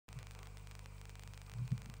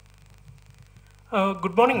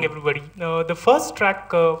Good morning, everybody. The first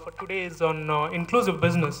track for today is on inclusive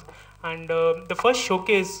business, and the first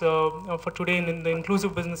showcase for today in the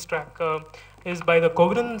inclusive business track is by the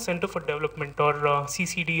Covenant Center for Development, or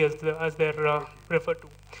CCD as they're referred to.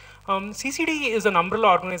 CCD is an umbrella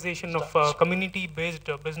organization of community-based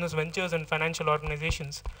business ventures and financial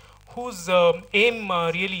organizations whose aim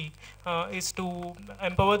really is to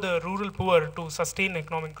empower the rural poor to sustain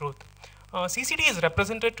economic growth. CCD is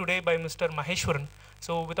represented today by Mr. Maheshwaran.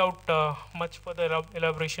 So without much further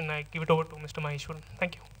elaboration, I give it over to Mr. Maheshwaran.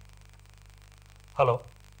 Thank you. Hello.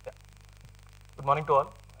 Yeah. Good morning to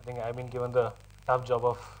all. I think I've been given the tough job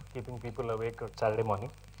of keeping people awake on Saturday morning.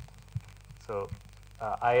 So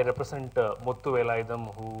I represent Muthu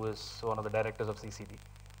Velaidam, who is one of the directors of CCD.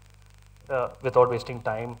 Without wasting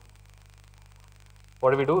time,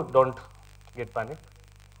 what do we do? Don't get panicked.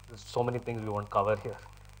 There's so many things we won't cover here.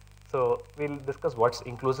 So we'll discuss what's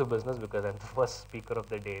inclusive business, because I'm the first speaker of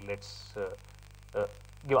the day. Let's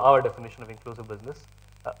give our definition of inclusive business.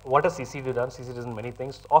 What has CCD done? CCD has done many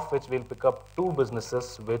things, of which we'll pick up two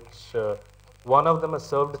businesses, which one of them has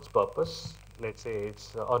served its purpose. Let's say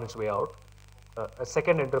it's on its way out. A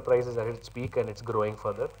second enterprise is at its peak and it's growing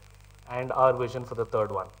further. And our vision for the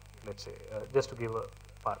third one, let's say, just to give a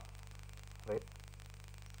part, right?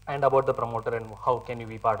 And about the promoter and how can you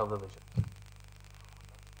be part of the vision.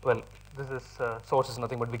 Well, this is source is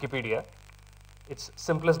nothing but Wikipedia. It's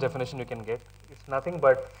simplest definition you can get. It's nothing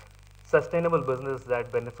but sustainable business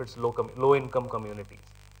that benefits low income communities.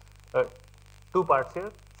 Two parts here: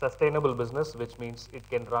 sustainable business, which means it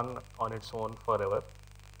can run on its own forever,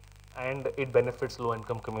 and it benefits low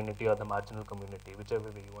income community or the marginal community, whichever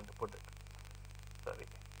way you want to put it. Sorry.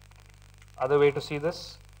 Other way to see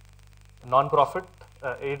this: non-profit.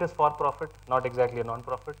 It is for profit, not exactly a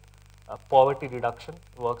non-profit. Poverty reduction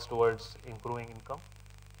works towards improving income.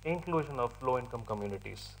 Inclusion of low income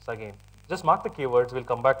communities. So again, just mark the keywords. We'll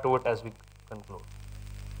come back to it as we conclude.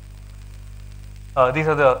 These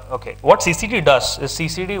are the, okay. What CCD does is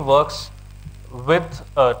CCD works with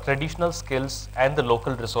traditional skills and the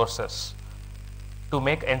local resources to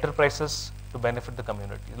make enterprises to benefit the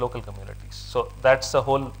community, local communities. So that's the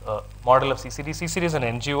whole model of CCD. CCD is an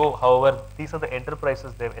NGO. However, these are the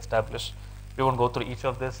enterprises they've established. We won't go through each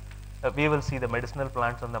of this. We will see the medicinal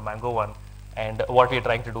plants on the mango one, and what we're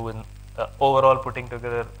trying to do in overall putting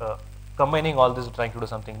together, combining all this, trying to do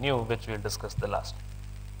something new, which we'll discuss the last.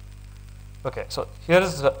 Okay, so here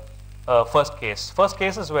is the first case. First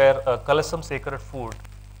case is where Kalasam Sacred Food.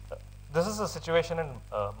 This is a situation in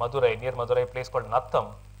Madurai, near Madurai, a place called Nattam,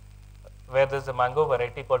 where there's a mango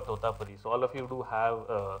variety called Totapuri. So all of you do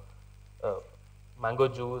have mango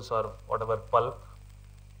juice or whatever pulp.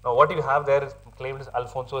 Now what you have there is claimed as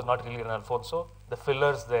Alfonso, is not really an Alfonso. The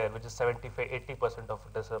fillers there, which is 75–80% of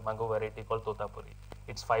it, is a mango variety called Totapuri.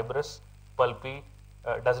 It's fibrous, pulpy,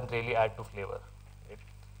 doesn't really add to flavor. Right?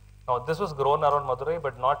 Now this was grown around Madurai,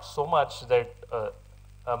 but not so much that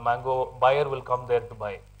a mango buyer will come there to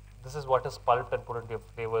buy. This is what is pulped and put into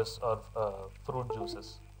flavors or fruit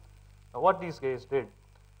juices. Now what these guys did,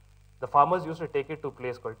 the farmers used to take it to a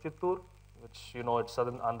place called Chittoor, which you know it's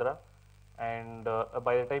southern Andhra. And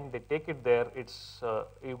by the time they take it there, it's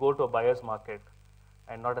you go to a buyer's market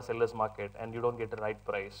and not a seller's market, and you don't get the right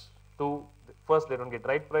price. Two, first they don't get the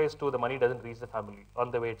right price. Two, the money doesn't reach the family. On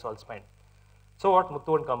the way, it's all spent. So what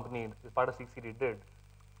Muthu and company, as part of CCD, did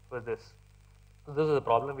was this. So this is a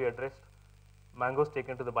problem we addressed. Mangoes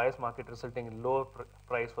taken to the buyer's market, resulting in lower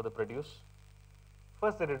price for the produce.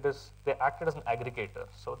 First they did this, they acted as an aggregator.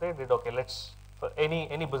 So they did, okay, let's, for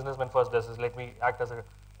any businessman first does is, let me act as a,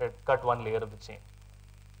 cut one layer of the chain.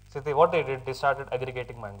 So what they did, they started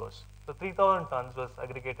aggregating mangoes. So 3,000 tons was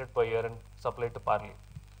aggregated per year and supplied to Parley.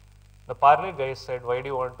 The Parley guys said, why do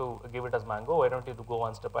you want to give it as mango? Why don't you go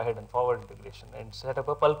one step ahead and forward integration and set up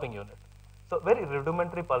a pulping unit? So very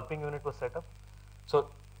rudimentary pulping unit was set up. So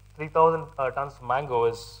 3,000 tons of mango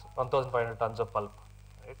is 1,500 tons of pulp.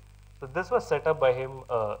 Right? So this was set up by him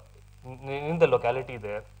in the locality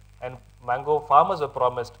there, and mango farmers were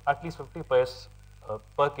promised at least 50 paise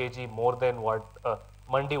per kg more than what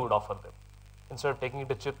Mandi would offer them. Instead of taking it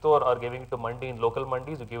to Chittor or giving it to Mandi in local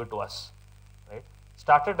mandis, you give it to us. Right?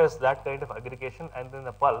 Started as that kind of aggregation, and then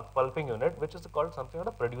the pulping unit, which is called something like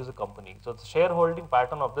a producer company. So the shareholding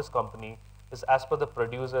pattern of this company is as per the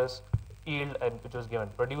producer's yield, and which was given,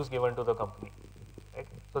 produce given to the company. Right?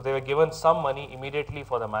 So they were given some money immediately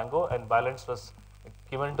for the mango, and balance was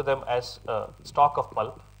given to them as stock of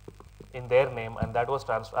pulp in their name, and that was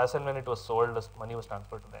transferred. As and when it was sold, the money was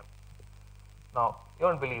transferred to them. Now, you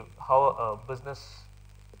won't believe how business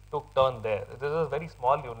took turn there. This is a very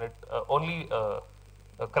small unit. Only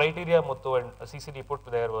criteria Muthu and CCD put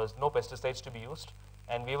there was no pesticides to be used,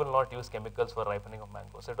 and we will not use chemicals for ripening of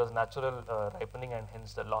mangoes. It was natural ripening, and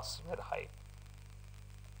hence the losses were high.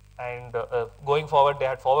 And going forward, they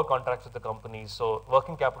had forward contracts with the companies, so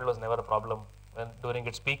working capital was never a problem during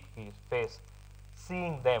its peak phase.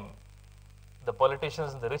 Seeing them, the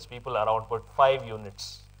politicians and the rich people around put 5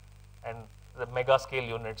 units, and the mega scale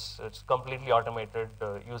units, it's completely automated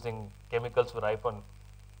using chemicals to ripen,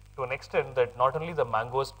 to an extent that not only the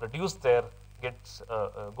mangoes produced there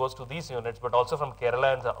goes to these units, but also from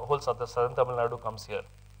Kerala and the whole southern Tamil Nadu comes here.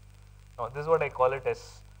 Now, this is what I call it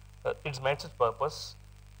as it's met its purpose.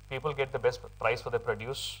 People get the best price for their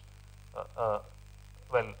produce.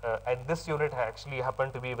 And this unit actually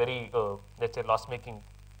happened to be very, let's say, loss-making,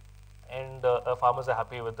 and farmers are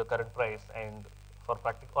happy with the current price. And for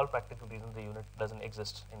all practical reasons, the unit doesn't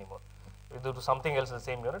exist anymore. We do something else in the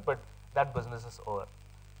same unit, but that business is over.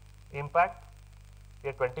 Impact: we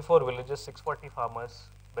had 24 villages, 640 farmers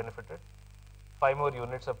benefited. 5 more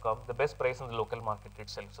units have come. The best price in the local market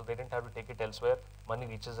itself, so they didn't have to take it elsewhere. Money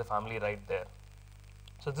reaches the family right there.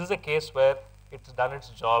 So this is a case where it's done its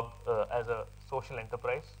job as a social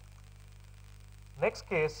enterprise. Next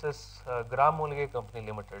case is Gram Molige Company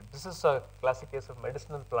Limited. This is a classic case of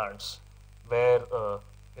medicinal plants, where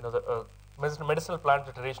the medicinal plants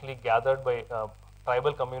are traditionally gathered by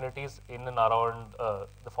tribal communities in and around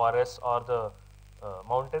the forests or the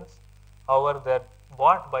mountains. However, they're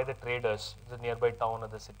bought by the traders in the nearby town or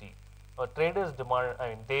the city. Traders demand,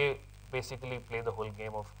 they basically play the whole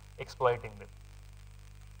game of exploiting them.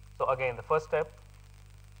 So again, the first step,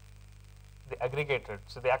 they aggregated.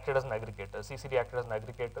 So they acted as an aggregator. CCD acted as an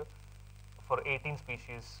aggregator for 18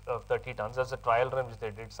 species of 30 tons. That's a trial run which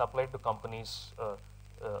they did, supplied to companies,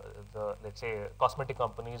 let's say cosmetic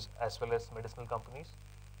companies as well as medicinal companies.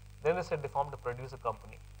 Then they said they formed a producer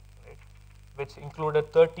company, right, which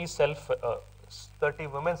included 30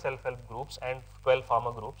 women self-help groups and 12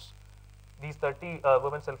 farmer groups. These 30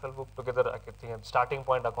 women self-help groups together, I think, starting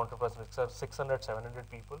point accounted for 600, 700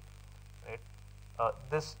 people. Right?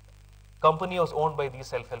 This company was owned by these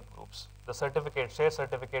self-help groups. The share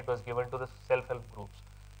certificate was given to the self-help groups.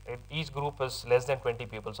 Right? Each group is less than 20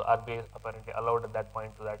 people, so RBI apparently allowed at that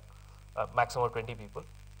point to that maximum of 20 people.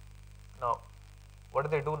 Now, what do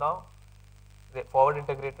they do now? They forward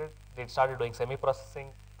integrated. They started doing semi-processing,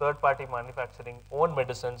 third-party manufacturing, own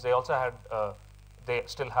medicines. They also had they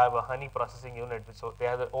still have a honey processing unit, so they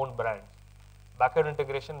have their own brand. Backward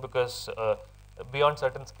integration, because beyond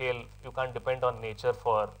certain scale, you can't depend on nature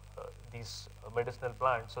for these medicinal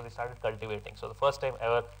plants, so they started cultivating. So the first time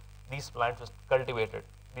ever, these plants was cultivated.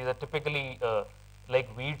 These are typically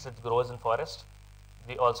like weeds that grows in forest.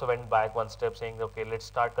 They also went back one step, saying, okay, let's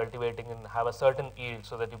start cultivating and have a certain yield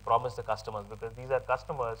so that you promise the customers, because these are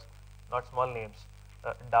customers, not small names.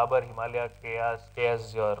 Dabur, Himalaya,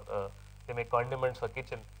 KS, they make condiments for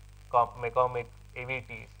kitchen, McCormick,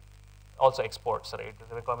 AVTs, also exports, right?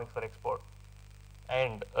 McCormick for export.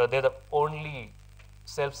 And they're the only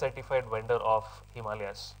self-certified vendor of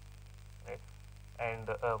Himalayas, right? And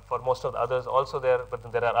for most of the others also there,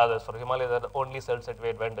 but there are others. For Himalayas, they're the only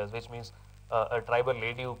self-certified vendors, which means a tribal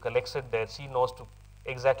lady who collects it there, she knows to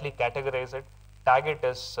exactly categorize it, tag it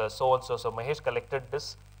as so and so. So Mahesh collected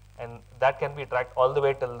this, and that can be tracked all the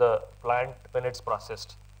way till the plant when it's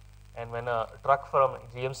processed. And when a truck from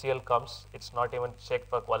GMCL comes, it's not even checked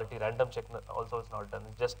for quality. Random check also is not done.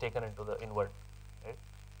 It's just taken into the inward. Right?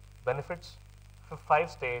 Benefits: 5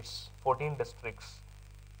 states, 14 districts,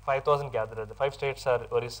 5,000 gatherers. The 5 states are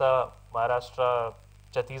Orissa, Maharashtra,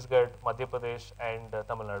 Chhattisgarh, Madhya Pradesh, and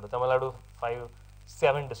Tamil Nadu. Tamil Nadu,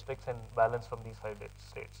 7 districts, and balance from these 5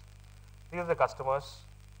 states. These are the customers.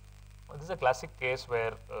 This is a classic case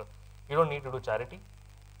where you don't need to do charity.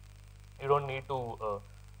 You don't need to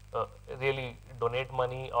really donate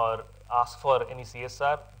money or ask for any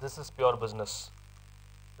CSR. This is pure business.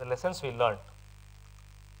 The lessons we learned: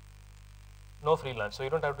 no free lunch, so you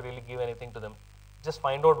don't have to really give anything to them. Just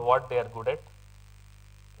find out what they are good at.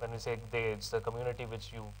 When we say it's the community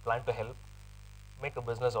which you plan to help, make a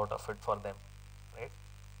business out of it for them, right?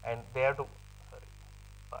 And they have to,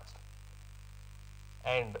 fast.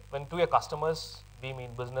 And when to your customers, we mean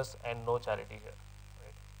business and no charity here.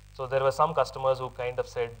 So there were some customers who kind of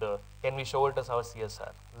said, can we show it as our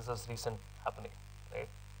CSR? This is recent happening, right?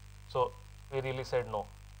 So we really said, no,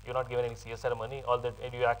 you're not giving any CSR money, all that,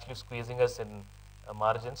 and you're actually squeezing us in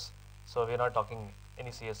margins. So we're not talking any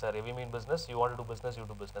CSR. We mean business, you want to do business, you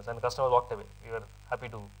do business. And the customer walked away. We were happy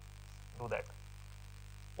to do that.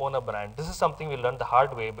 Own a brand. This is something we learned the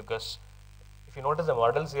hard way, because if you notice the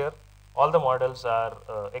models here, all the models are,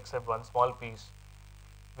 except one small piece,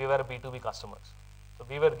 we were B2B customers. So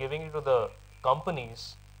we were giving it to the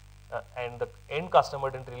companies, and the end customer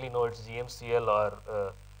didn't really know it's GMCL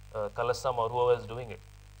or Kalasam or whoever is doing it.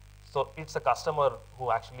 So it's a customer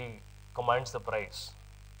who actually commands the price.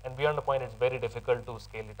 And beyond the point, it's very difficult to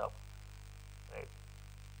scale it up, right?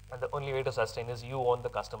 And the only way to sustain is you own the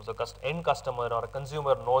customer. So end customer or a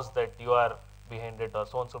consumer knows that you are behind it or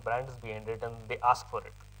so and so brand is behind it, and they ask for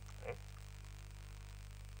it, right?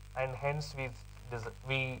 And hence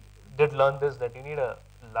we did learn this, that you need a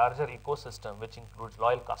larger ecosystem which includes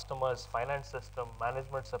loyal customers, finance system,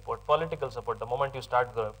 management support, political support. The moment you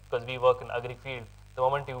start growing, because we work in agri field, the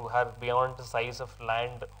moment you have beyond the size of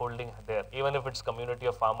land holding there, even if it's community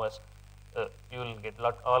of farmers, you will get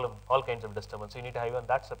all kinds of disturbance. So you need to have even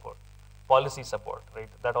that support, policy support, right?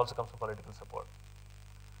 That also comes from political support.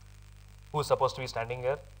 Who's supposed to be standing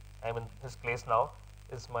here? I'm in his place now.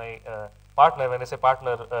 Is my partner. When I say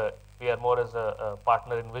partner, we are more as a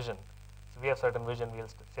partner in vision. So we have certain vision we'll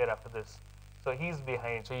share after this. So he's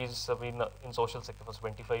behind. So he's been in social sector for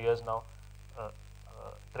 25 years now.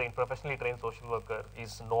 Professionally trained social worker.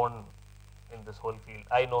 He's known in this whole field.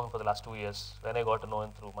 I know him for the last 2 years when I got to know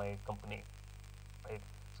him through my company. Right.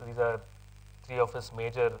 So these are 3 of his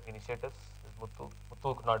major initiatives. Muthu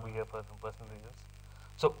could not be here for some personal reasons.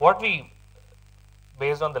 So what we,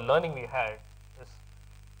 based on the learning we had, is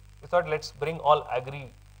we thought let's bring all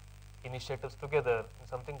agri initiatives together in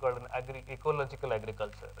something called an ecological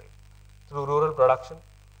agriculture, right? Through rural production,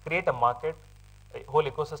 create a market, a whole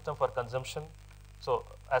ecosystem for consumption, so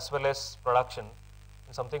as well as production,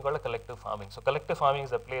 in something called a collective farming. So collective farming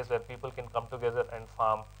is a place where people can come together and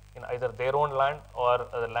farm in either their own land or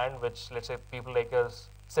the land which, let's say, people like us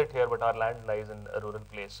sit here, but our land lies in a rural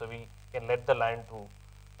place. So we can let the land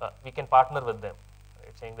to, we can partner with them,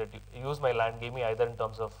 right? Saying that you use my land, give me either in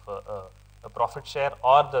terms of a profit share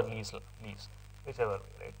or the lease, whichever way,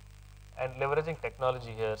 right? And leveraging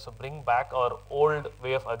technology here, so bring back our old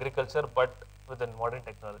way of agriculture, but with a modern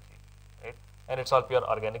technology, right? And it's all pure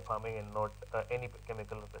organic farming and not any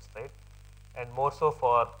chemical or pesticide, and more so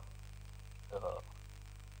for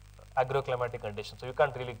agroclimatic conditions. So you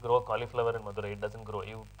can't really grow cauliflower in Madurai, it doesn't grow.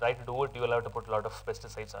 You try to do it, you will have to put a lot of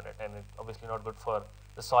pesticides on it, and it's obviously not good for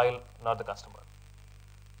the soil nor the customer.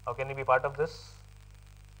 How can you be part of this?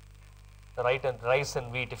 Rice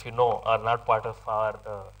and wheat, if you know, are not part of our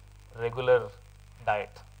regular diet.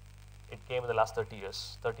 It came in the last 30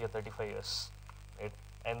 years, 30 or 35 years, right?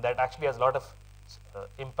 And that actually has a lot of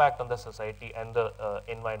impact on the society and the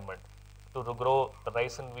environment. To grow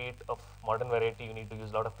rice and wheat of modern variety, you need to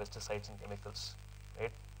use a lot of pesticides and chemicals,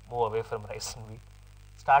 right? Move away from rice and wheat.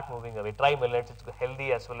 Start moving away. Try millets, it's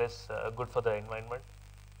healthy as well as good for the environment.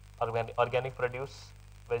 Organic produce,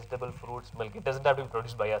 vegetable, fruits, milk. It doesn't have to be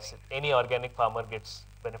produced by us. Any organic farmer gets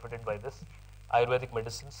benefited by this. Ayurvedic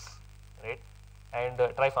medicines, right? And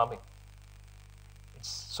try farming. It's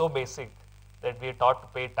so basic that we are taught to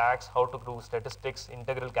pay tax, how to do statistics,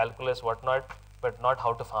 integral calculus, whatnot, but not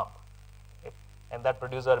how to farm. Right? And that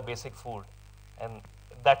produces our basic food. And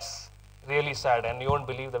that's really sad. And you won't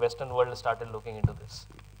believe the Western world has started looking into this.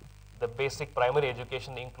 The basic primary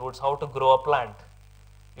education includes how to grow a plant.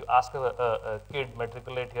 You ask a kid,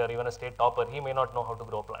 matriculate here, even a state topper, he may not know how to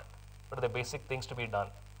grow a plant. What are the basic things to be done?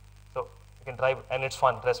 So you can try, and it's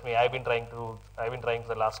fun. Trust me, I've been trying for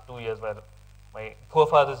the last 2 years, where my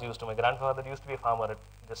forefathers used to. My grandfather used to be a farmer,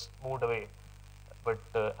 just moved away. But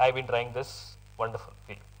I've been trying this. Wonderful.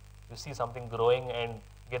 You see something growing and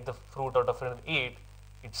get the fruit out of it and eat.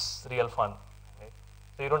 It's real fun. Right?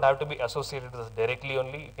 So you don't have to be associated with this directly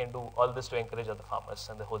only. You can do all this to encourage other farmers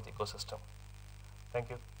and the whole ecosystem. Thank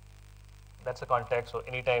you. That's the context. So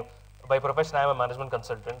anytime, by profession, I'm a management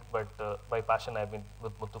consultant, but by passion, I've been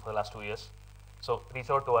with Muthu for the last 2 years. So reach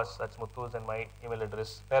out to us. That's Muthu's and my email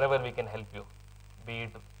address. Wherever we can help you, be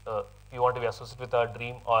it you want to be associated with our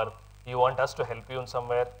dream, or you want us to help you in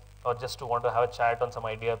somewhere, or just to want to have a chat on some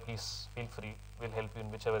idea, please feel free. We'll help you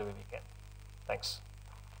in whichever way we can. Thanks.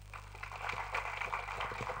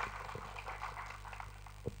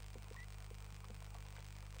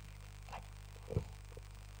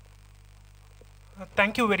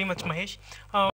 Thank you very much, Mahesh.